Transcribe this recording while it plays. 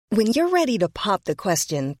When you're ready to pop the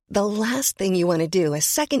question, the last thing you want to do is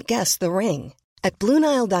second-guess the ring. At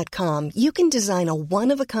BlueNile.com, you can design a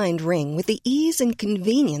one-of-a-kind ring with the ease and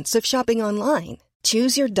convenience of shopping online.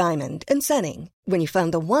 Choose your diamond and setting. When you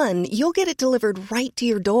find the one, you'll get it delivered right to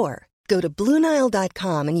your door. Go to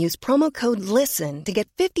BlueNile.com and use promo code LISTEN to get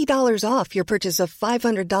 $50 off your purchase of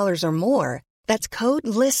 $500 or more. That's code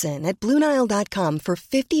LISTEN at BlueNile.com for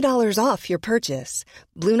 $50 off your purchase.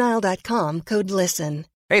 BlueNile.com, code LISTEN.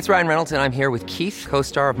 Hey, it's Ryan Reynolds, and I'm here with Keith,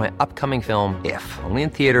 co-star of my upcoming film, If, only in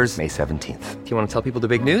theaters May 17th. Do you want to tell people the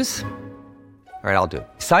big news? All right, I'll do it.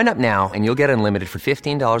 Sign up now and you'll get unlimited for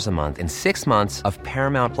 $15 a month and 6 months of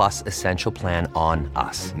Paramount Plus Essential Plan on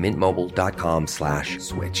us.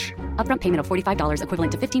 MintMobile.com/switch. Upfront payment of $45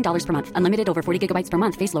 equivalent to $15 per month. Unlimited over 40 gigabytes per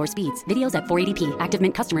month. Face lower speeds. Videos at 480p. Active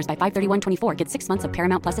Mint customers by 531.24 get 6 months of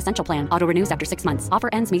Paramount Plus Essential Plan. Auto renews after 6 months. Offer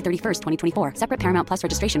ends May 31st, 2024. Separate Paramount Plus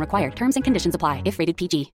registration required. Terms and conditions apply if rated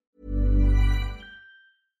PG.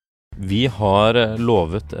 Vi har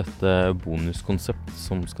lovet et bonuskonsept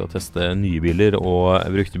som skal teste nye biler og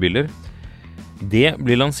brukte biler. Det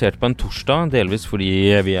blir lansert på en torsdag, delvis fordi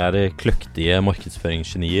vi kløktige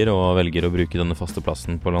markedsføringsgenier og velger å bruke denne faste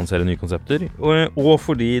plassen på å lansere nye konsepter, og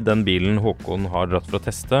fordi den bilen Håkon har dratt for å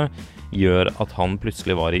teste gjør at han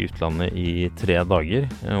plutselig var i utlandet i 3 dager,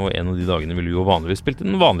 og en av de dagene ville vi jo vanligvis spilt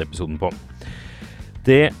den vanlige episoden på.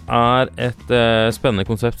 Det et spennende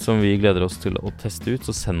konsept som vi gleder oss til å teste ut, så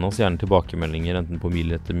send oss gjerne tilbakemeldinger enten på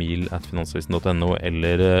mil@finansavisen.no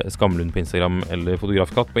eller Skamlund på Instagram eller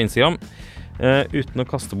Fotografkatt på Instagram. Uten å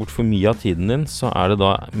kaste bort for mye av tiden din, så det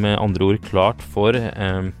da med andre ord klart for,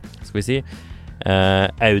 skal vi si,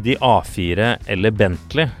 Audi A4 eller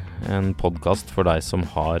Bentley, en podcast for deg som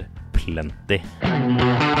har plenty.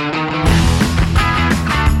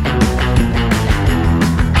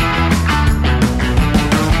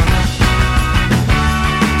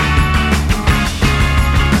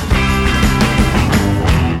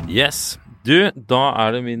 Yes, du,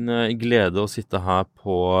 da det min glede å sitte her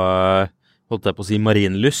på, holdt jeg på å si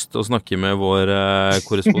Marienlyst, og snakke med vår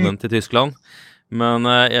korrespondent i Tyskland. Men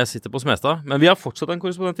jeg sitter på Smestad. Men vi har fortsatt en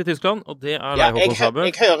korrespondent i Tyskland, og det deg, Håkon Sabø.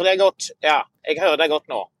 Jeg hører deg godt. Ja, jeg hører deg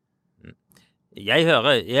godt nå. Jeg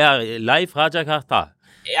live fra Jakarta.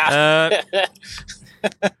 Ja.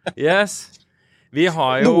 Yes. Vi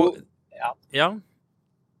har jo... Ja.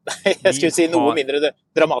 Jeg skulle si noe mindre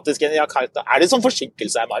dramatisk enn Jakarta. Det sånn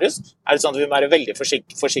forsinkelse her, Marius? Det sånn at vi må være veldig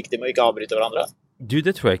forsiktige med å ikke avbryte hverandre? Du,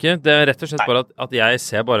 det tror jeg ikke. Det rett og slett bare at jeg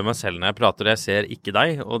ser bare meg selv når jeg prater, jeg ser ikke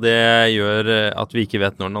deg, og det gjør at vi ikke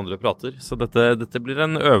vet når den andre prater. Så dette blir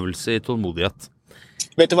en øvelse i tålmodighet.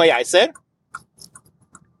 Vet du hva jeg ser?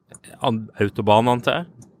 Autobahn, antar jeg?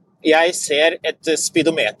 Jeg ser et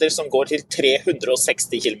speedometer som går til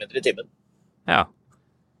 360 km i timen. Ja.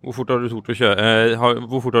 Hvor fort har du turt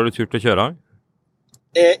å kjøre?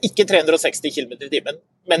 Ikke 360 km i timen,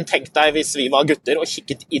 men tenk deg hvis vi var gutter og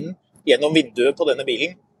kikket inn gjennom vinduet på denne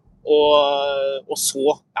bilen, og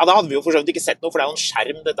så... Ja, da hadde vi jo for så vidt ikke sett noe, for det jo en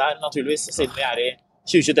skjerm dette her, naturligvis, siden vi i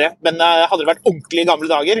 2023. Men hadde det vært ordentlig gamle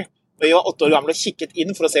dager, når vi var 8 år gamle og kikket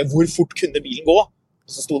inn for å se hvor fort kunne bilen gå, og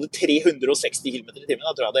så stod det 360 km i timen,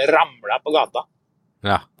 da tror jeg det ramlet på gata.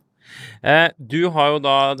 Ja. Du har jo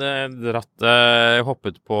da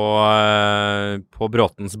hoppet på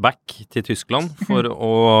Bråtens back til Tyskland for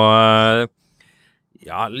å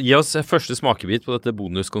gi oss første smakebit på dette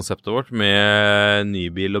bonuskonseptet vårt med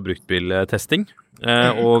nybil- og bruktbiltesting.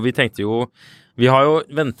 Og vi tenkte jo, vi har jo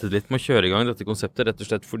ventet litt med å kjøre i gang dette konseptet, rett og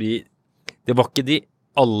slett fordi det var ikke de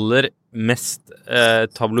aller mest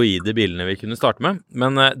tabloide bilene vi kunne starte med,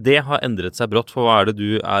 men det har endret seg brått, for hva det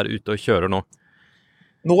du ute og kjører nå?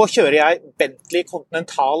 Nå kjører jeg Bentley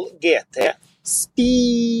Continental GT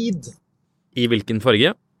Speed. I hvilken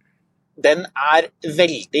farge? Den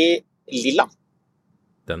veldig lilla.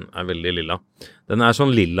 Den veldig lilla. Den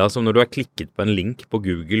sånn lilla som når du har klikket på en link på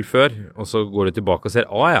Google før, og så går du tilbake og ser,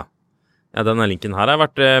 ja, denne linken her har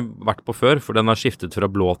vært på før, for den har skiftet fra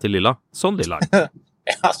blå til lilla. Sånn lilla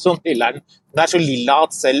Ja, sånn lilla den. Den så lilla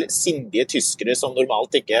at selv sindige tyskere som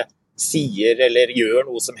normalt ikke sier eller gjør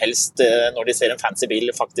noe som helst når de ser en fancy bil,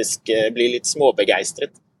 faktisk blir litt småbegeistret.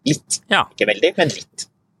 Litt. Ja. Ikke veldig, men litt.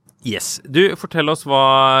 Yes. Du, fortell oss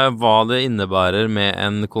hva det innebærer med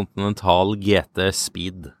en Continental GT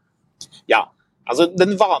Speed. Ja, altså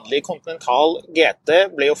den vanlige Continental GT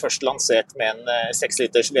ble jo først lansert med en 6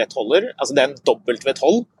 liters V12-er. Altså det en dobbelt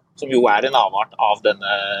V12, som jo en avart av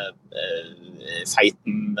denne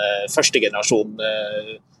feiten første generasjon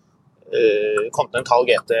Continental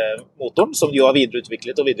GT-motoren, som de jo har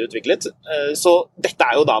videreutviklet. Så dette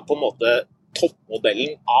jo da på en måte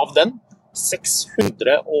toppmodellen av den,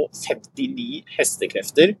 659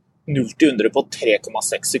 hestekrefter, 0-100 på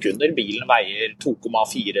 3,6 sekunder. Bilen veier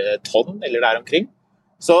 2,4 tonn, eller der omkring.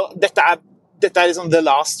 Så dette er liksom the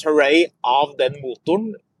last hooray av den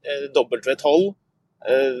motoren, W12,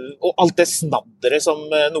 og alt det snadderet som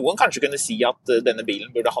noen kanskje kunne si at denne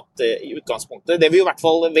bilen burde hatt i utgangspunktet. Det vi i hvert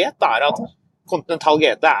fall vet er at Continental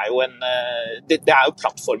GT er jo det er jo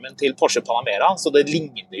plattformen til Porsche Panamera, så det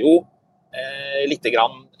ligner jo litt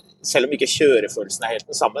grann, selv om ikke kjørefølelsen er helt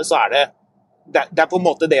den samme, så det er på en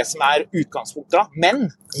måte det som er utgangspunktet da.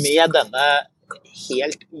 Men med denne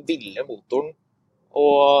helt ville motoren,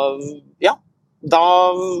 og ja,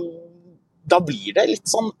 da blir det litt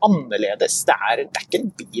sånn annerledes. Det er ikke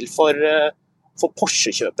en bil for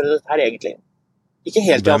Porsche-kjøpere dette her egentlig. Ikke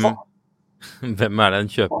helt i alle fall. Hvem er det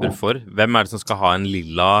en kjøper for? Hvem er det som skal ha en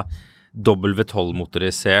lilla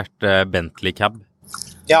W12-motorisert Bentley cab?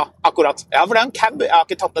 Ja, akkurat. Ja, for det er en cab. Jeg har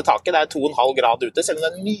ikke tatt ned taket. Det er 2,5 grad ute, selv om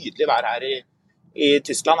det er nydelig vær her i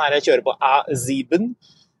Tyskland. Her jeg kjører på A7.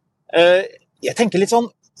 Jeg tenker litt sånn,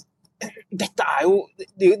 dette er jo,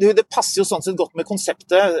 det passer jo sånn sett godt med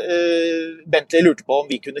konseptet. Bentley lurte på om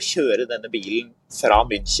vi kunne kjøre denne bilen fra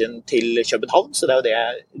München til København, så det er jo det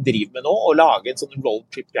jeg driver med nå, å lage en sånn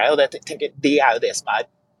roadtrip-greie, og det er jo det som er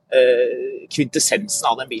kvintessensen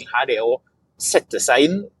av den bilen her, det å sette seg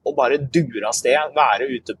inn og bare dure av sted, være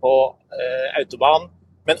ute på autobahn,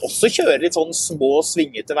 men også kjøre litt sånn små,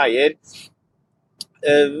 svingete veier.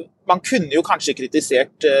 Man kunne jo kanskje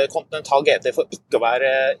kritisert Continental GT for ikke å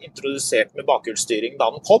være introdusert med bakhjulsstyring da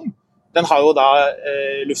den kom. Den har jo da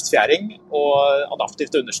luftfjæring og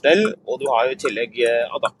adaptivt understell, og du har jo i tillegg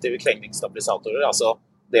adaptive krengningsstabilisatorer, altså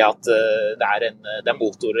det at det er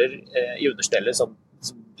motorer i understellet som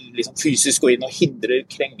liksom fysisk går inn og hindrer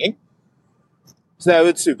krenging. Så det er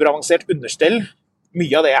jo et superavansert understell.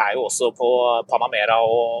 Mye av det er jo også på Panamera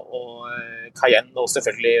og Cayenne, og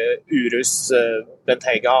selvfølgelig Urus,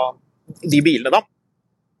 Bentayga, de bilene da.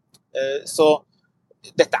 Så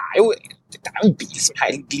dette er jo en bil som er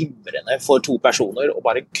helt glimrende for to personer, å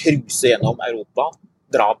bare cruise gjennom Europa,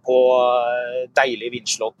 dra på deilige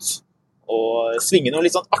vindslott, og svinge noen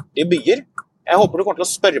litt sånn artige byer. Jeg håper du kommer til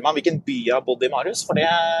å spørre meg om hvilken by jeg har bodd i, Marius, for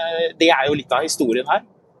det er jo litt av historien her.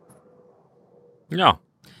 Ja.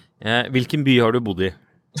 Hvilken by har du bodd i?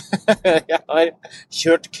 Jeg har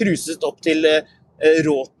cruiset opp til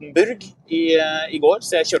Rotenburg i går,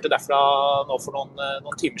 så jeg kjørte derfra nå for noen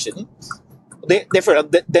timer siden. Og det føler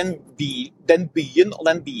jeg at den byen og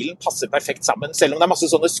den bilen passer perfekt sammen, selv om det er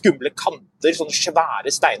masse sånne skumle kanter, sånne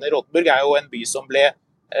svære steiner. Rotenburg er jo en by som ble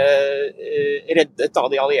reddet av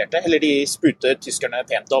de allierte, eller de spurte tyskerne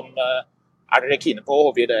pent om er dere kine på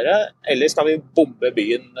å overgi dere, eller skal vi bombe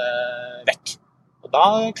byen vekk? Og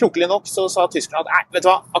da, klokelig nok, så sa tyskerne at vet du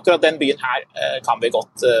hva, akkurat den byen her kan vi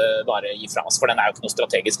godt bare gi fra oss, for den er jo ikke noe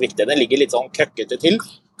strategisk viktig. Den ligger litt sånn krøkkete til,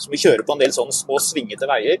 som vi kjører på en del sånne små svingete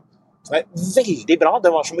veier, som er veldig bra.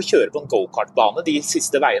 Det var som å kjøre på en go-kart-bane, de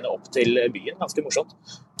siste veiene opp til byen, ganske morsomt.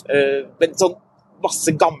 Men sånn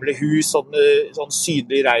masse gamle hus, sånn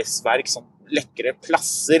sydlig reisverk, sånn lekre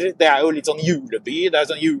plasser. Det er jo litt sånn juleby, det er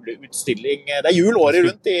sånn juleutstilling. Det er jul året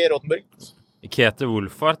rundt i Rotenburg. Kete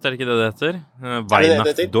Wolfart, er det ikke det det heter?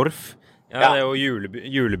 Weihnachtsdorf. Ja, det er jo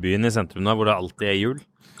julebyen i sentrum da, hvor det alltid er jul.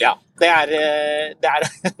 Ja, det er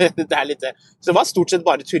litt det. Så det var stort sett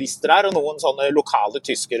bare turister her, og noen sånne lokale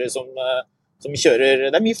tyskere som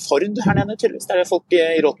kjører. Det er mye Ford her nede, tydeligvis. Det er det folk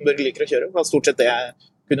i Rotenburg liker å kjøre. Det var stort sett det jeg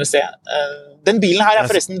kunne se. Den bilen her er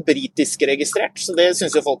forresten britisk registrert, så det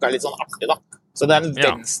synes jo folk er litt sånn artig da. Så det er en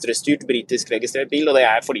venstrestyrt britisk registrert bil, og det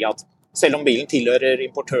er fordi at selv om bilen tilhører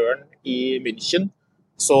importøren i München,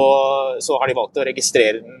 så har de valgt å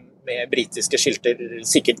registrere den med britiske skilter,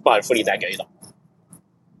 sikkert bare fordi det er gøy da.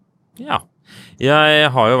 Ja, jeg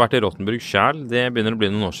har jo vært i Rotenburg selv, det begynner å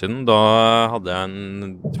bli noen år siden. Da hadde jeg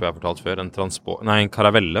tror jeg har fortalt før, en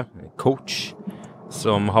Caravelle Coach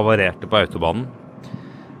som havarerte på autobanen.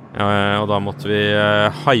 Og da måtte vi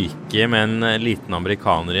haike med en liten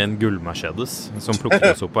amerikaner i en gull-Mercedes som plukket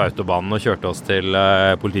oss opp på autobanen og kjørte oss til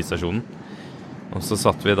politistasjonen. Og så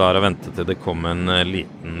satt vi der og ventet til det kom en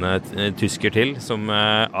liten tysker til som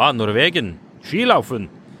Norwegen,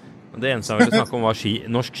 skilaufen. Det eneste han ville snakke om var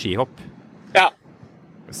norsk skihopp. Ja.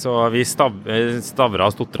 Så vi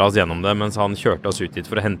stavra og stotra oss gjennom det mens han kjørte oss ut dit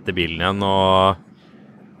for å hente bilen igjen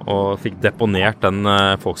og fikk deponert den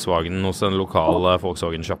Volkswagen hos en lokal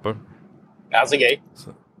Volkswagen-shopper. Ja, så gøy. Så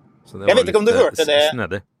jeg vet ikke om du hørte det.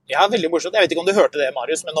 Snedig. Ja, veldig morsomt. Jeg vet ikke om du hørte det,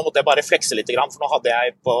 Marius, men nå måtte jeg bare flekse litt, for nå hadde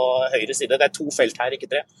jeg på høyre side, det er 2 felt her, ikke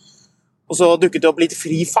 3. Og så dukket det opp litt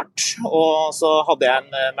fri fart, og så hadde jeg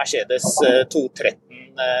en Mercedes 213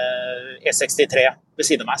 E63 ved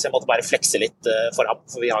siden av meg, så jeg måtte bare flekse litt for ham,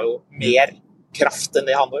 for vi har jo mer kraft enn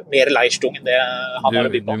det han har, mer leierstung enn det han har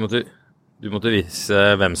å by på. Du måtte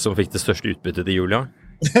vise hvem som fikk det største utbyttet til Julia.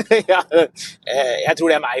 Ja, jeg tror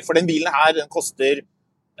det er meg, for den bilen her, den koster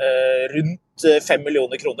rundt 5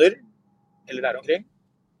 millioner kroner, eller der omkring.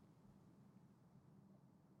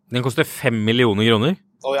 Den koster 5 millioner kroner?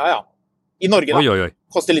 Å ja. I Norge da, oi.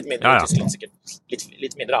 koster litt mindre i Tyskland sikkert,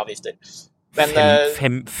 litt mindre avgifter. Men,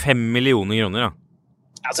 5 millioner kroner, ja.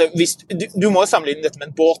 Altså, du må sammenligne dette med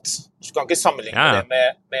en båt. Du kan ikke sammenligne det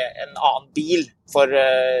med en annen bil, for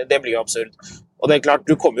det blir jo absurd. Og det er klart,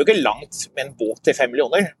 du kommer jo ikke langt med en båt til 5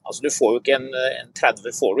 millioner. Altså, du får jo ikke en 30,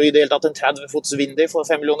 får du i det hele tatt en 30-fots Windy for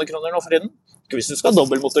 5 millioner kroner nå for tiden? Ikke hvis du skal ha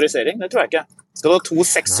dobbelt motorisering, det tror jeg ikke. Skal du ha 2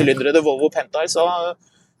 6-sylindrede Volvo Penta, så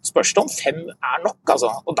spørs det om 5 er nok, altså.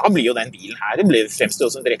 Og da blir jo den bilen her, det blir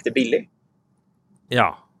fremstått som direkte billig. Ja.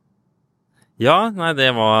 Ja, nei, det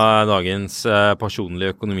var dagens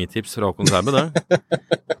personlige økonomitips fra Håkon Sæbø, det.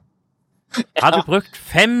 Har du brukt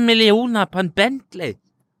 5 millioner på en Bentley?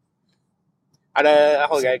 Er det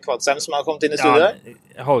Hallgeir Kvadsheim som har kommet inn i studiet?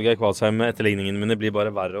 Ja, Hallgeir Kvadsheim, etterligningene mine blir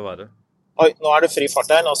bare verre og verre. Oi, nå er det fri fart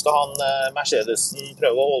her. Nå skal han Mercedesen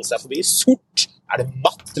prøve å holde seg forbi. Sort! Er det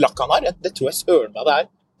matt lakk han har? Det tror jeg søren meg det er.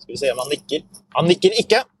 Skal vi se om han nikker. Han nikker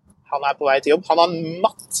ikke. Han er på vei til jobb. Han har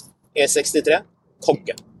matt E63.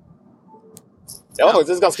 Konge. Det var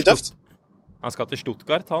faktisk ganske tøft. Han skal til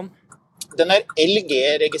Stuttgart, han. Den er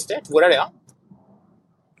LG-registrert. Hvor er det, da?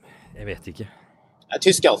 Jeg vet ikke. Det er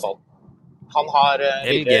tysk i alle fall. Han har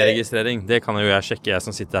LG-registrering, det kan jeg sjekke, jeg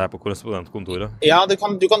som sitter her på korrespondentkontoret. Ja, du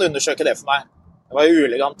kan undersøke det for meg. Det var jo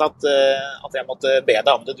uelegant at jeg måtte be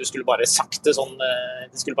deg om det. Du skulle bare sagt det sånn,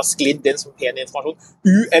 det skulle bare sklidd inn som pen informasjon.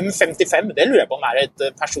 UM55, det lurer jeg på om er et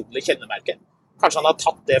personlig kjennemerke. Kanskje han har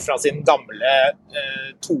tatt det fra sin gamle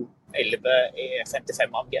 211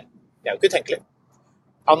 E55 AMG. Det er jo ikke utenkelig.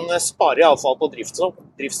 Han sparer i alle fall på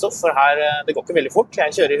drivstoff, for her, det går ikke veldig fort.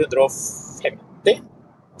 Jeg kjører i 150.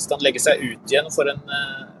 Så kan han legge seg ut igjen for en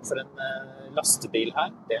lastebil her.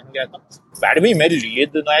 Det er noe greit nok. Så er det mye mer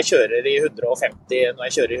lyd når jeg kjører i 150 når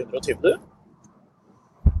jeg kjører i 120, du?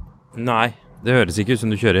 Nei, det høres ikke ut som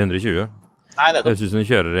du kjører i 120. Nei, det høres ut som du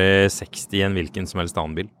kjører i 60 i en hvilken som helst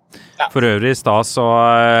annen bil. Ja. For øvrig i sted så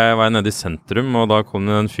var jeg nede i sentrum, og da kom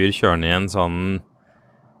det en fyr kjørende i en sånn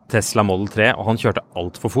Tesla Model 3, og han kjørte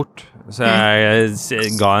alt for fort. Så jeg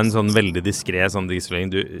ga en sånn veldig diskret sånn diskling,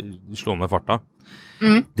 du slår med farta.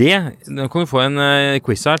 Nå kan du få en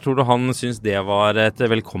quiz her. Tror du han synes det var et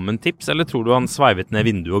velkommen tips, eller tror du han sveivet ned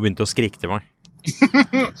vinduet og begynte å skrike til meg?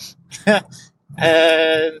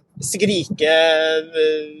 Skrike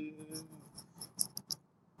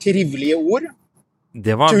trivelige ord.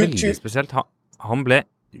 Det var veldig spesielt. Han ble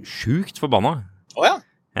sjukt forbanna. Ja.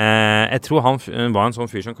 Jeg tror han var en sånn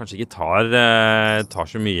fyr som kanskje ikke tar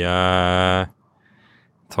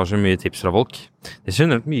så mye tips fra folk. Det er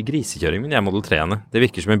generelt mye grisekjøring, men de Model 3-ene. Det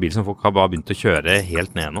virker som en bil som folk har bare begynt å kjøre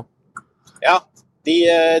helt ned nå. Ja,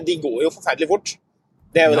 de går jo forferdelig fort.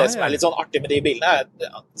 Det er jo det som er litt sånn artig med de bilene.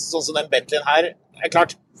 Sånn som den Bentleyen her, er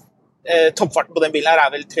klart, toppfarten på den bilen her er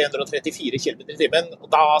vel 334 km i timen, og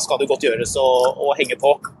da skal det godt gjøres å henge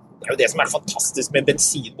på. Det er jo det som er fantastisk med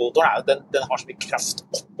bensinmotoren, er at den har så mye kraft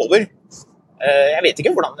oppover. Jeg vet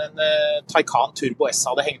ikke hvordan en Taycan Turbo S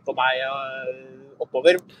hadde hengt på meg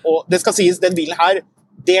oppover. Og det skal sies, den bilen her,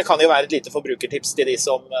 det kan jo være et lite forbrukertips til de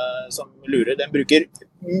som lurer. Den bruker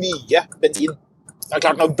mye bensin. Det er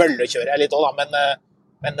klart, nå bøllekjører jeg litt også da,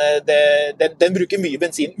 men den bruker mye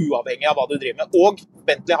bensin uavhengig av hva du driver med. Og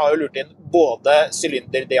Bentley har jo lurt inn både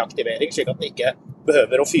sylinderdeaktivering, slik at den ikke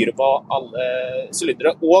behøver å fyre på alle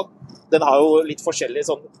sylindere. Og den har jo litt forskjellige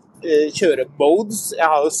sånn kjøremodes. Jeg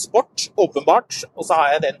har jo sport, åpenbart, og så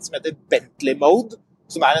har jeg den som heter Bentley Mode,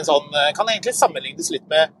 som er en sånn, kan egentlig sammenlignes litt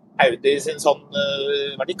med Audi sin sånn,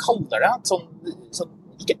 hva de kaller det? Sånn,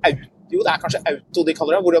 ikke auto, jo det er kanskje auto de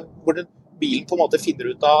kaller det, hvor bilen på en måte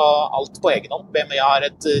finner ut av alt på egen hånd. BMW har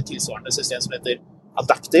et tilsvarende system som heter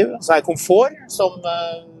Adaptive, så er det komfort, som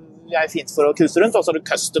er fint for å cruise rundt, og så er det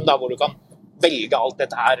custom da, hvor du kan velge alt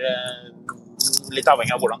dette her, litt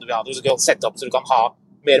avhengig av hvordan du vil ha det. Du kan sette opp så du kan ha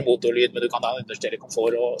mer motorlyd, men du kan da understere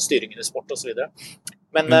komfort og styringen i sport og så videre.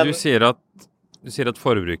 Men du sier at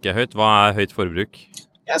forbruket er høyt. Hva er høyt forbruk?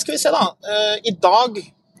 Ja, skal vi se da. I dag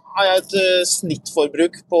har jeg et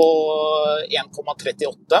snittforbruk på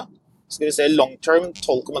 1,38. Skal vi se, long term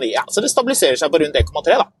 12,9. Ja, så det stabiliserer seg på rundt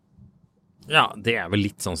 1,3 da. Ja, det er vel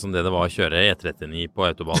litt sånn som det var å kjøre E39 på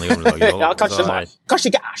autobahn i gamle dager. Ja, kanskje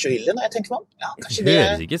ikke er så ille når jeg tenker meg om. Ja, det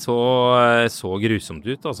høres ikke så grusomt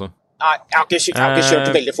ut, altså. Nei, jeg har ikke kjørt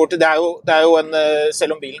veldig fort. Det er jo en,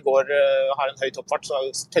 selv om bilen har en høy toppfart, så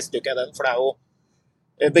tester jo ikke jeg den, for det er jo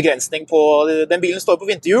begrensning på, den bilen står på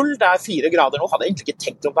vinterhjul, det er 4 grader nå, hadde egentlig ikke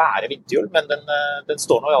tenkt å være vinterhjul, men den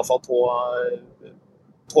står nå i alle fall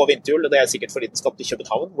på vinterhjul, og det er sikkert fordi den skal opp til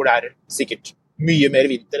København, hvor det er sikkert mye mer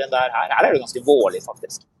vinter enn det er her. Her er det ganske vårlig,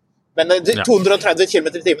 faktisk. Men 230 km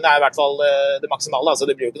i timen er i hvert fall det maksimale, altså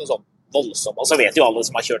det blir jo ikke noe sånn voldsomt. Og så vet jo alle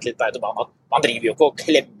som har kjørt litt på autobahn at man driver jo ikke og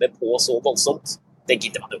klemmer på så voldsomt. Det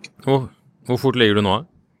gidder man jo ikke. Hvor fort ligger du nå?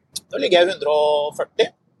 Nå ligger jeg 140.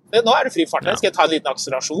 Nå er det fri fart. Skal jeg ta en liten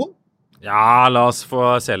akselerasjon? Ja, la oss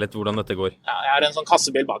få se litt hvordan dette går. Ja, jeg har en sånn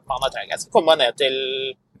kassebil bak meg. Jeg skal komme meg ned til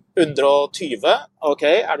 120. Ok,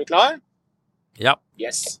 er du klar? Ja.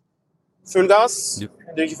 Yes. Full gass.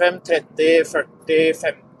 125, 30, 40,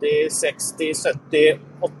 50, 60, 70,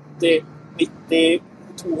 80, 90,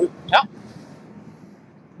 200. Ja.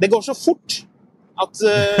 Det går så fort at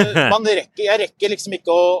jeg rekker liksom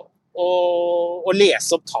ikke å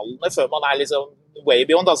lese opp tallene før man er liksom way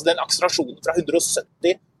beyond. Altså den akselerasjonen fra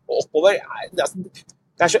 170 og oppover, det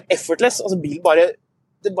er så effortless. Altså bilen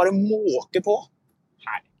bare måker på.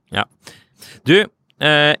 Her. Ja. Du,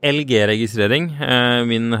 LG-registrering.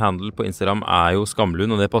 Min handle på Instagram er jo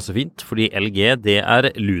Skamlund, og det passer fint, fordi LG, det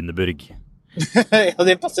er Luneburg. Ja,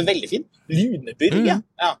 det passer veldig fint. Luneburg, ja.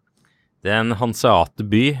 Det er en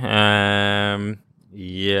hanseateby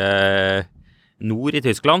i nord i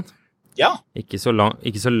Tyskland. Ja. Ikke så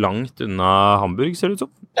langt unna Hamburg, ser det ut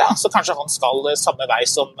som. Ja, så kanskje han skal samme vei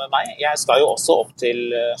som meg. Jeg skal jo også opp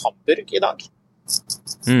til Hamburg i dag.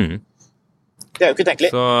 Det er jo ikke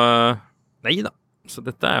tenkelig. Så, nei da. Så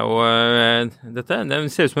dette er jo det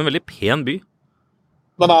ser ut som en veldig pen by.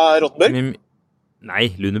 Hva da, Rottenburg?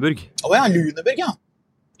 Nei, Luneburg. Ja, Luneburg, ja.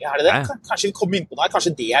 Ja, er det det? Ja. Kanskje vi kommer inn på noe her.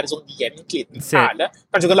 Kanskje det er en sånn jevnt liten perle.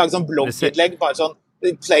 Kanskje vi kan lage sånn blogginnlegg, bare sånn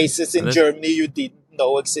places in Germany you didn't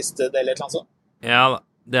know existed, eller et eller annet sånt. Ja da.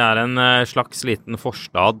 Det er en slags liten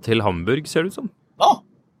forstad til Hamburg, ser det ut som. Ja,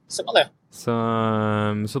 ser man det.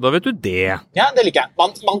 Så da vet du det. Ja, det liker jeg.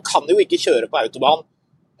 Man kan jo ikke kjøre på autobahn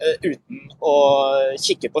uten å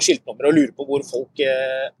kikke på skiltnummer og lure på hvor folk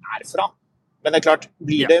er fra. Men det er klart,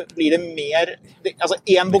 blir det mer... Altså,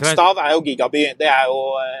 en bokstav er jo gigaby. Det er jo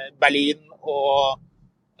Berlin og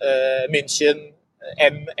München,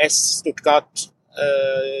 MS, Stuttgart.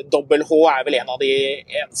 Dobbel H er vel en av de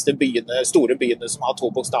eneste store byene som har 2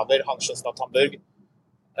 bokstaver, Hansestadt, Hamburg.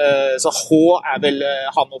 Så H er vel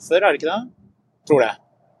Hannover, er det ikke det? Tror det.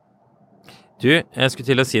 Du, jeg skulle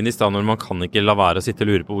til å si det i stedet når man kan ikke la være å sitte og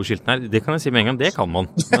lure på hvor skilten er. Det kan jeg si med en gang, det kan man.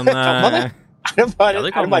 Men, kan man det? Er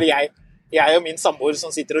det bare jeg og min samboer som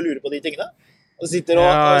sitter og lurer på de tingene? Og sitter og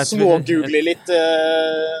smågoogler litt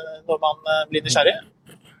når man blir nysgjerrig?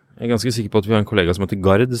 Jeg er ganske sikker på at vi har en kollega som heter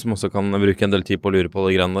Gard, som også kan bruke en del tid på å lure på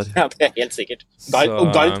de greiene der. Ja, det er helt sikkert.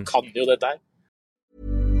 Og Gard kan jo dette her.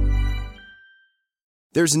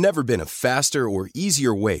 There's never been a faster or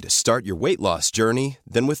easier way to start your weight loss journey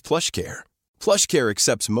than with PlushCare. PlushCare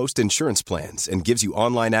accepts most insurance plans and gives you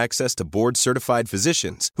online access to board-certified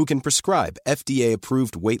physicians who can prescribe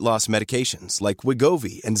FDA-approved weight loss medications like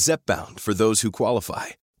Wegovy and Zepbound for those who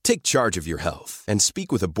qualify. Take charge of your health and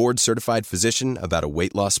speak with a board-certified physician about a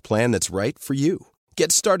weight loss plan that's right for you.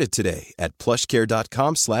 Get started today at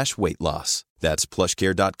plushcare.com/weightloss. That's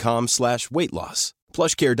plushcare.com/weightloss.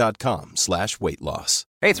 plushcare.com/weightloss.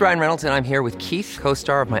 Hey, it's Ryan Reynolds, and I'm here with Keith,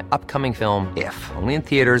 co-star of my upcoming film, If, only in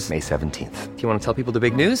theaters May 17th. Do you want to tell people the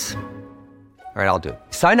big news? All right, I'll do it.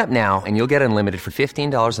 Sign up now and you'll get unlimited for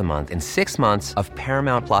 $15 a month and 6 months of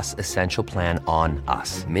Paramount Plus Essential Plan on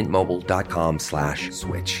us.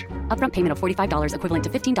 Mintmobile.com/switch. Upfront payment of $45 equivalent to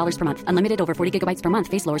 $15 per month. Unlimited over 40 gigabytes per month.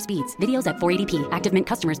 Face lower speeds. Videos at 480p. Active Mint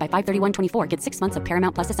customers by 531.24 get 6 months of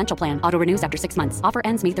Paramount Plus Essential Plan. Auto renews after 6 months. Offer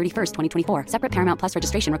ends May 31st, 2024. Separate Paramount Plus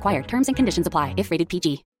registration required. Terms and conditions apply if rated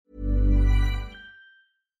PG.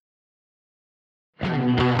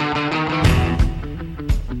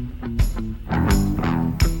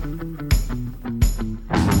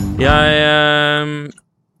 Jeg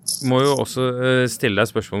må jo også stille deg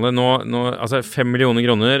spørsmålet. Nå, altså 5 millioner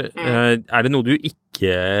kroner, er det noe du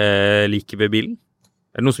ikke liker ved bilen?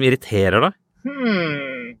 Er det noe som irriterer deg?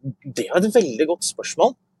 Det var et veldig godt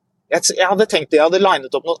spørsmål. Jeg hadde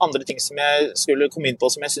linet opp noen andre ting som jeg skulle komme inn på,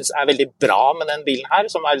 som jeg synes er veldig bra med den bilen her,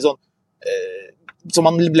 som er sånn, som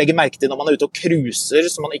man legger merke til når man er ute og cruiser,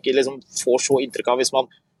 som man ikke liksom får så inntrykk av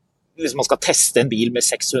hvis man skal teste en bil med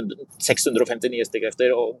 659 hestekrefter,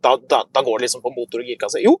 og da går det liksom på motor og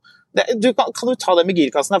girkasse. Jo, kan du ta det med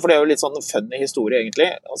girkassen her, for det er jo litt sånn funny historie egentlig.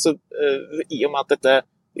 Altså, i og med at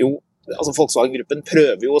Volkswagen-gruppen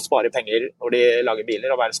prøver jo å spare penger når de lager biler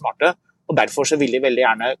og være smarte, og derfor så vil de veldig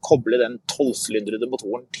gjerne koble den 12-sylindrede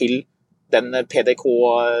motoren til den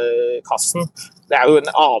PDK-kassen. Det jo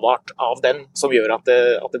en avart av den som gjør at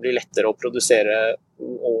det blir lettere å produsere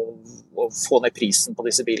og få ned prisen på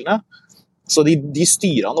disse bilene. Så de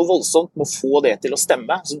styrer noe voldsomt med å få det til å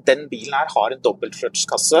stemme. Så den bilen her har en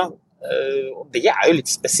dobbeltkløtsjkasse, og det jo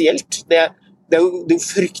litt spesielt. Det jo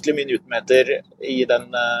fryktelig mye newtonmeter i den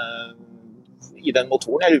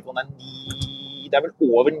motoren. Jeg lurer på om det vel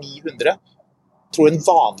over 900. Jeg tror en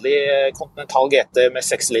vanlig Continental GT med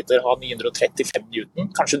 6 liter har 935 newton.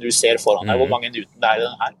 Kanskje du ser foran deg hvor mange newton det i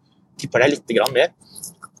den her. Tipper det litt grann mer.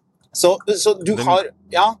 Så du har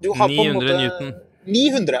på en måte 900 newton.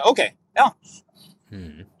 900, ok. Ja.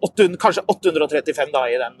 800, kanskje 835 da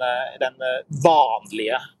i den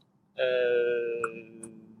vanlige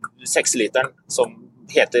 6-literen som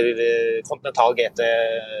heter Continental GT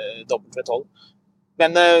W12.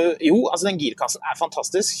 Men altså den girkassen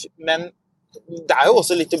fantastisk, men det jo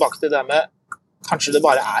også litt tilbake til det med kanskje det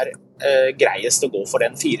bare greiest å gå for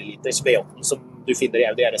den 4-liters V8 som du finner i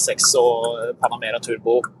Audi RS6 og Panamera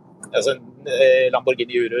Turbo, altså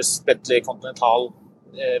Lamborghini Urus, Bentley Continental,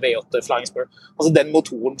 V8 Flying Spur. Altså den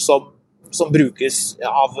motoren som brukes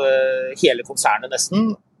av hele konsernet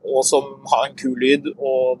nesten, og som har en kul lyd,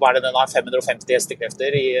 og hva det den har, 550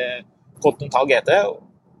 hestekrefter i Continental GT.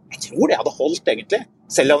 Jeg tror det hadde holdt egentlig,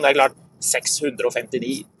 selv om det klart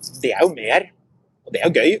 659, det jo mer, og det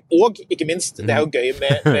jo gøy, og ikke minst, det jo gøy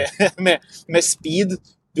med speed.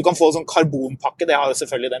 Du kan få sånn karbonpakke, det har jo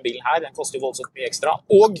selvfølgelig den bilen her, den koster jo voldsomt mye ekstra,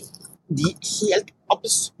 og de helt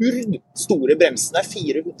absurd store bremsene,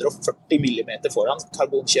 440 mm foran,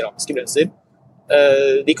 karbonkeramiske bremser,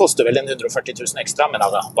 de koster vel 140 000 ekstra, men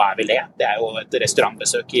altså, hva vel det? Det jo et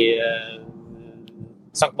restaurantbesøk i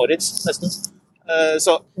St. Moritz, nesten.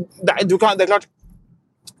 Så det klart,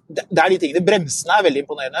 det de tingene. Bremsene veldig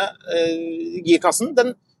imponerende. Girkassen,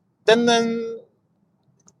 den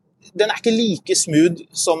ikke like smooth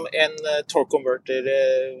som en torque converter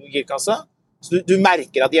girkasse. Så du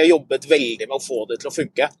merker at de har jobbet veldig med å få det til å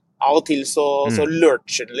funke. Av og til så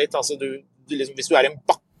lurcher den litt. Altså liksom, hvis du i en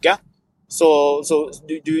bakke, så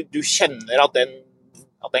du kjenner at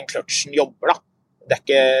den kløtsjen jobber da. Det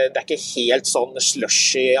ikke helt sånn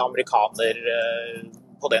slushy amerikaner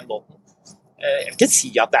på den måten. Jeg vil ikke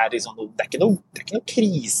si at det liksom det ikke noe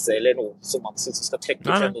krise eller noe som man synes skal trekke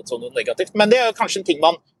frem noe negativt, men det kanskje en ting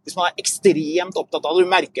hvis man ekstremt opptatt av det,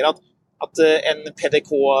 du merker at en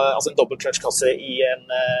PDK, altså en dobbeltkløtsjkasse i en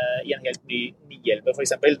helt ny 911 for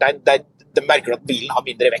eksempel, der merker du at bilen har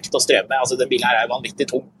mindre vekt å streve med, altså den bilen her vanvittig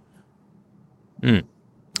tung.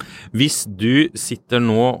 Hvis du sitter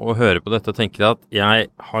nå og hører på dette og tenker at jeg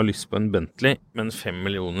har lyst på en Bentley, men 5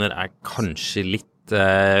 millioner kanskje litt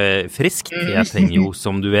friskt. Jeg trenger jo,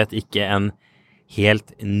 som du vet, ikke en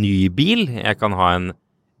helt ny bil. Jeg kan ha en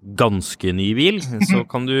ganske ny bil. Så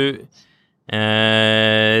kan du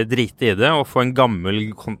drite i det og få en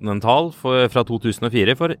gammel Continental fra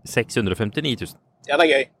 2004 for 659 000. Ja, det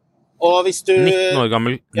gøy. Og hvis du 19 år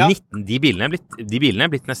gammel. Ja. De bilene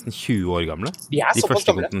blitt nesten 20 år gamle. De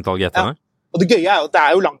første Continental GT-ene. Ja. Og det gøye at det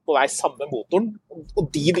jo langt på vei samme motoren. Og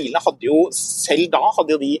de bilene hadde jo, selv da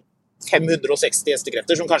hadde jo de 560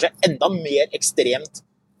 hestekrefter, som kanskje enda mer ekstremt,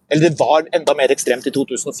 eller det var enda mer ekstremt i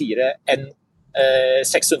 2004 enn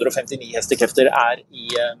 659 hestekrefter i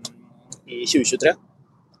 2023.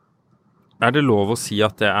 Det lov å si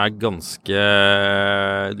at det ganske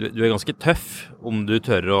du ganske tøff om du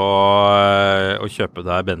tør å kjøpe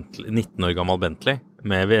deg Bentley, 19 år gammel Bentley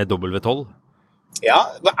med W12? Ja,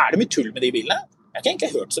 det mye tull med de bilene? Jeg har ikke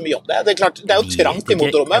egentlig hørt så mye om det. Det klart, det jo trangt i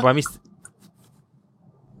motorrommet. Jeg bare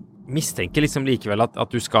mistenker liksom likevel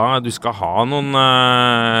at du skal ha noen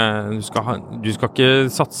du skal ikke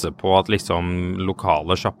satse på at liksom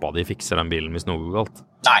lokale sjappa de fikser den bilen hvis noe går galt.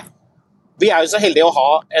 Nei. Vi jo så heldige å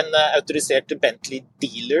ha en autorisert Bentley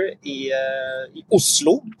dealer i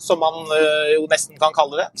Oslo, som man jo nesten kan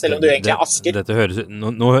kalle det, selv om du egentlig Asker.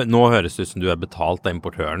 Nå høres det ut som du betalt av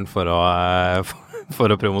importøren for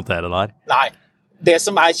å promotere der. Nei. Det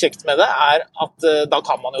som kjekt med det at da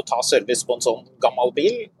kan man jo ta service på en sånn gammel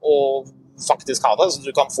bil og faktisk ha det, så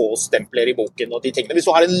du kan få stempler i boken og de tingene. Hvis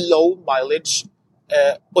du har en low mileage,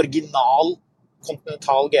 original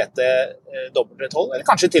Continental GT W12, eller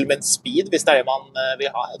kanskje til og med en Speed, hvis det det man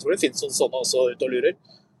vil ha. Jeg tror det finnes sånne også ute og lurer.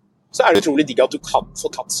 Så det utrolig digg at du kan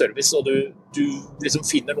få tatt service, og du liksom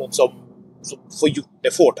finner noen som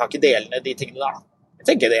får tak i delene, de tingene der da. Jeg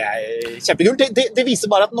tenker det kjempekult. Det viser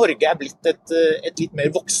bare at Norge blitt et litt mer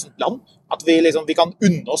voksent land. At vi kan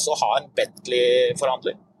unne oss å ha en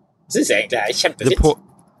Bentley-forhandler. Det synes jeg egentlig kjempefint.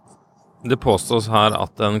 Det påstås her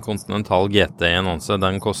at en Continental GT i annonse,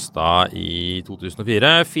 den kostet i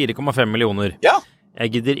 2004 4,5 millioner. Ja.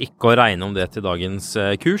 Jeg gidder ikke å regne om det til dagens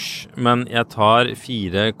kurs, men jeg tar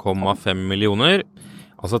 4,5 millioner,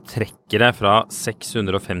 altså trekker det fra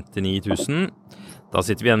 659 000. Da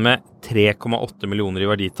sitter vi igjen med 3,8 millioner i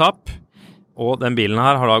verditap, og den bilen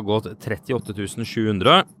her har da gått 38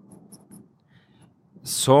 700,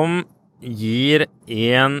 som gir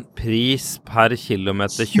en pris per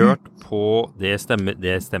kilometer kjørt på, det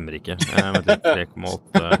stemmer ikke,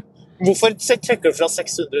 3,8. Hvorfor trekker du fra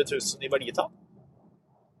 600 000 i verditap?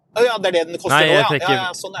 Ja, det det den koster nå, ja. Trekker...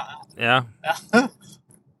 Ja, sånn, ja. Ja.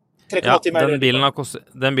 3,8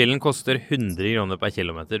 Den bilen koster 100 kroner per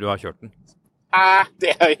kilometer du har kjørt den.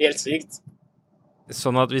 Det jo helt sykt.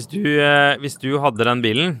 Sånn at hvis du hadde den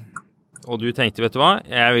bilen, og du tenkte, vet du hva,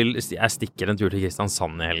 jeg stikker en tur til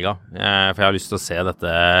Kristiansand i helga, for jeg har lyst til å se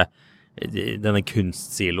denne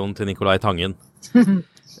kunstsiloen til Nicolai Tangen.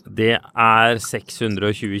 Det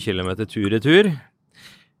 620 kilometer tur-retur.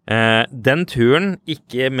 Den turen,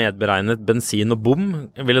 ikke medberegnet bensin og bom,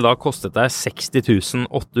 ville da kostet deg 60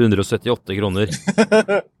 878 kroner.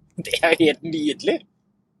 Det helt nydelig.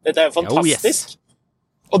 Dette jo fantastisk. Yes.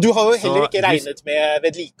 Og du har jo heller ikke regnet med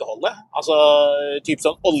vedlikeholdet. Altså, typ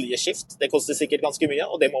sånn oljeskift, det koster sikkert ganske mye,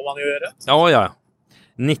 og det må man jo gjøre. Ja.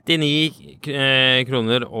 99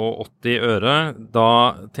 kroner og 80 øre. Da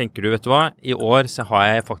tenker du, vet du hva, i år så har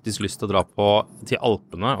jeg faktisk lyst til å dra til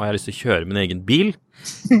Alpene, og jeg har lyst til å kjøre min egen bil.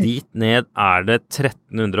 Dit ned det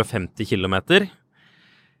 1350 kilometer.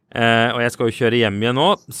 Og jeg skal jo kjøre hjem igjen nå,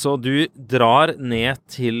 så du drar ned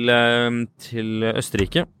til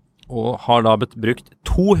Østerrike, og har da brukt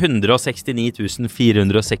 269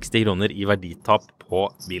 460 kroner i verditap på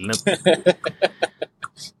bilen din.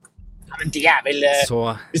 Men det vel...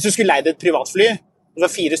 Hvis du skulle leid et privatfly, det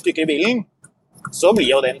var 4 stykker i bilen, så blir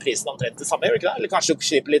jo den prisen omtrent det samme, gjør det ikke det? Eller kanskje du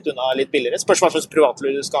slipper litt unna litt billigere. Spørs hva slags privatfly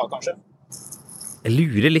du skal ha, kanskje. Jeg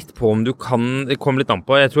lurer litt på om du kan, det kommer litt an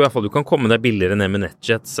på, jeg tror i hvert fall du kan komme deg billigere ned med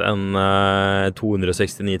NetJets enn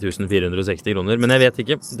 269 460 kroner, men jeg vet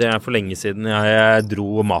ikke, det for lenge siden jeg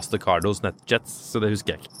dro Mastercard hos NetJets, så det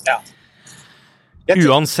husker jeg ikke. Ja.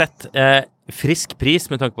 Uansett, frisk pris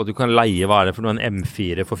med tanke på at du kan leie, hva det for noe, en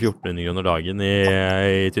M4 for 1400 kroner dagen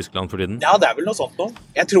i Tyskland for tiden? Ja, det vel noe sånt nå.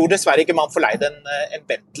 Jeg tror dessverre ikke man får leid en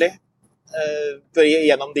Bentley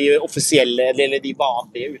gjennom de offisielle eller de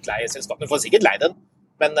vanlige utleieselskapene. Du får sikkert leie den,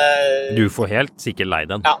 men... Du får helt sikkert leie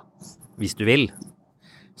den, ja. Hvis du vil.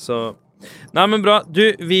 Så... Nei, men bra.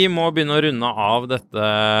 Du, vi må begynne å runde av dette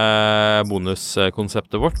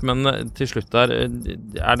bonuskonseptet vårt, men til slutt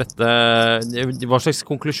dette... Hva slags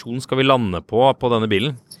konklusjon skal vi lande på denne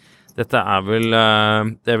bilen? Dette vel...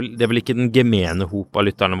 Det vel ikke den gemene hop av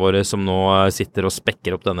lytterne våre som nå sitter og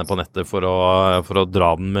spekker opp denne på nettet for å dra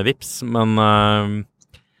den med vips, men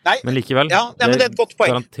men likevel. Ja, men det et godt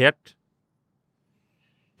poeng. Garantert.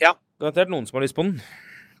 Ja. Garantert noen som har lyst på den.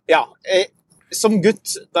 Ja, som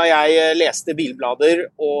gutt, da jeg leste bilblader,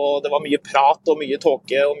 og det var mye prat og mye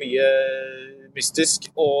tåke og mye mystisk,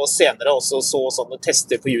 og senere også så sånne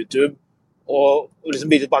tester på YouTube, og liksom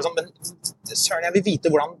begynte bare sånn, men søren, jeg vil vite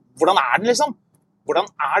hvordan den liksom? Hvordan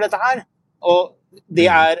dette her? Og det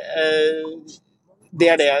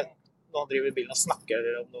det, nå driver bilen og snakker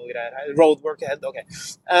om noe greier her, roadwork ahead, ok.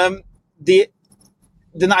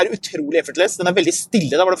 Den utrolig effortless, den veldig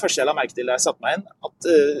stille, det var det første jeg la merke til da jeg satte meg inn, at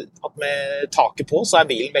med taket på så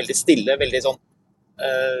bilen veldig stille, veldig sånn,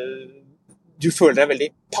 du føler deg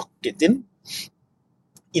veldig pakket inn.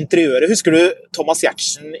 Interiøret, husker du Thomas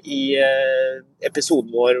Giertsen i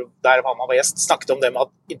episoden vår, der han var gjest, snakket om det med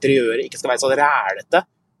at interiøret ikke skal være så rælete,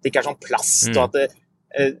 det ikke sånn plast, og at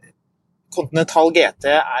Continental GT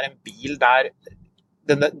en bil der,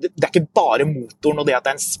 det ikke bare motoren og det at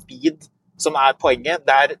det en speed, som poenget,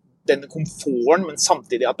 det den komforten, men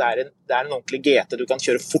samtidig at det en ordentlig GT, du kan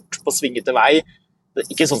kjøre fort på svingete vei, det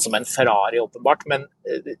ikke sånn som en Ferrari åpenbart, men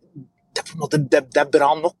det på en måte, det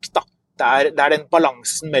bra nok da, det den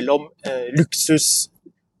balansen mellom luksus,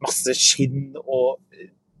 masse skinn og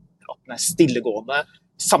at den stillegående,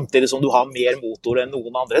 samtidig som du har mer motor enn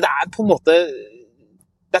noen andre, det på en måte,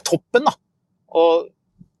 det toppen da, og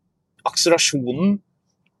akselerasjonen,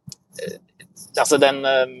 altså den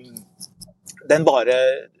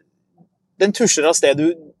tusjer av sted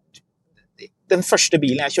den første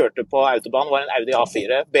bilen jeg kjørte på autobahn var en Audi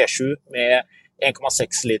A4 B7 med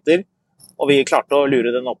 1,6 liter, og vi klarte å lure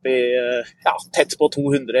den opp i tett på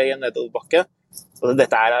 200 i en nedoverbakke. Så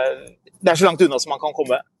dette det så langt unna som man kan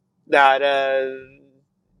komme.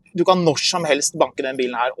 Du kan når som helst banke den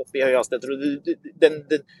bilen her opp i høy hastighet.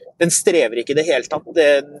 Den strever ikke i det hele tatt.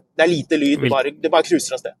 Det lite lyd, det bare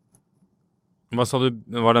cruiser av sted. Hva sa du?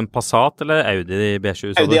 Var det en Passat eller Audi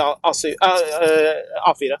B7? Audi A4,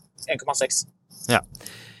 1,6. Ja.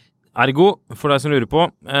 Ergo, for deg som lurer på,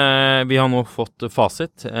 vi har nå fått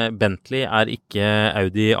fasit. Bentley ikke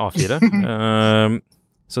Audi A4,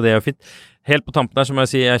 så det jo fint. Helt på tampen der, så må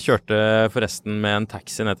jeg si, jeg kjørte forresten med en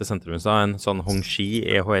taxi ned til sentrum, en sånn Hongqi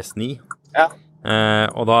EHS9. Ja.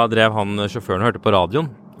 Og da drev han sjåføren og hørte på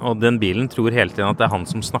radioen, og den bilen tror hele tiden at det han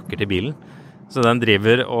som snakker til bilen. Så den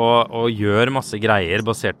driver og gjør masse greier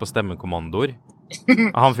basert på stemmekommandoer.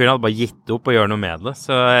 Han fyren hadde bare gitt opp og gjør noe med det.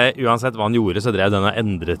 Så uansett hva han gjorde, så drev den og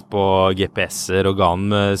endret på GPS-er og ga han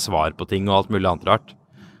svar på ting og alt mulig annet rart.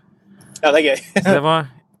 Ja, det gøy. Så det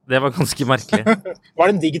var ganske merkelig. Var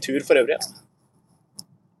det en digg tur for øvrig?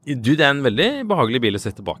 Du, det en veldig behagelig bil å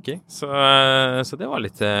sette bak i. Så det var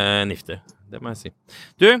litt niftig. Det må jeg si.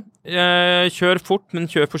 Du, kjør fort, men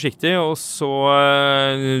kjør forsiktig, og så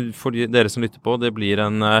for dere som lytter på, det blir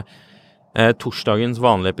torsdagens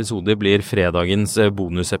vanlige episode blir fredagens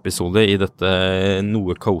bonusepisode i dette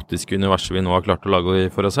noe kaotiske universet vi nå har klart å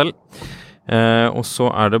lage for oss selv. Og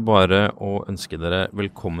så det bare å ønske dere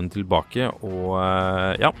velkommen tilbake, og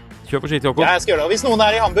ja, kjør forsiktig, Håkon. Ja, jeg skal gjøre det. Hvis noen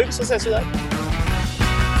i Hamburg, så ses vi der.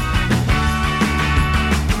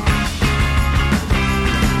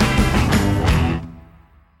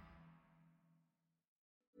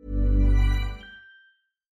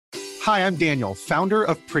 Hi, I'm Daniel, founder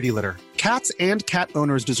of Pretty Litter. Cats and cat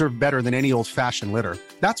owners deserve better than any old-fashioned litter.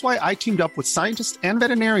 That's why I teamed up with scientists and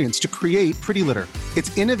veterinarians to create Pretty Litter.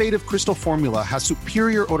 Its innovative crystal formula has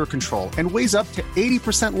superior odor control and weighs up to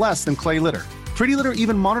 80% less than clay litter. Pretty Litter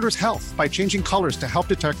even monitors health by changing colors to help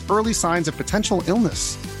detect early signs of potential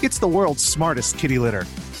illness. It's the world's smartest kitty litter.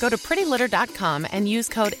 Go to prettylitter.com and use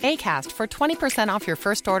code ACAST for 20% off your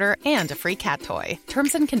first order and a free cat toy.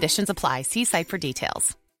 Terms and conditions apply. See site for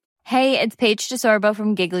details. Hey, it's Paige DeSorbo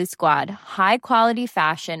from Giggly Squad. High quality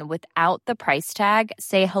fashion without the price tag.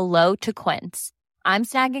 Say hello to Quince. I'm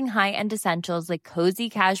snagging high-end essentials like cozy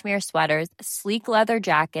cashmere sweaters, sleek leather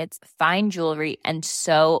jackets, fine jewelry, and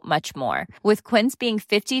so much more. With Quince being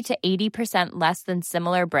 50 to 80% less than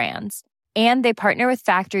similar brands. And they partner with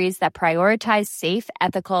factories that prioritize safe,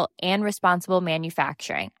 ethical, and responsible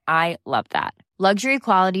manufacturing. I love that. Luxury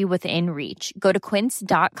quality within reach. Go to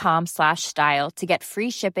quince.com/style to get free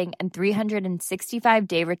shipping and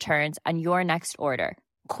 365-day returns on your next order.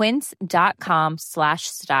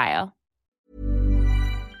 Quince.com/style.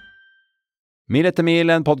 Mil etter mil,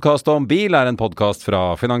 en podcast om bil, en podcast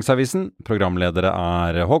fra Finansavisen.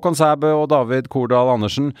 Programledere Håkon Sæbø og David Kordal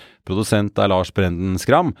Andersen. Produsent Lars Brenden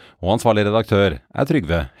Skram. Og ansvarlig redaktør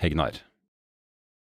Trygve Hegnar.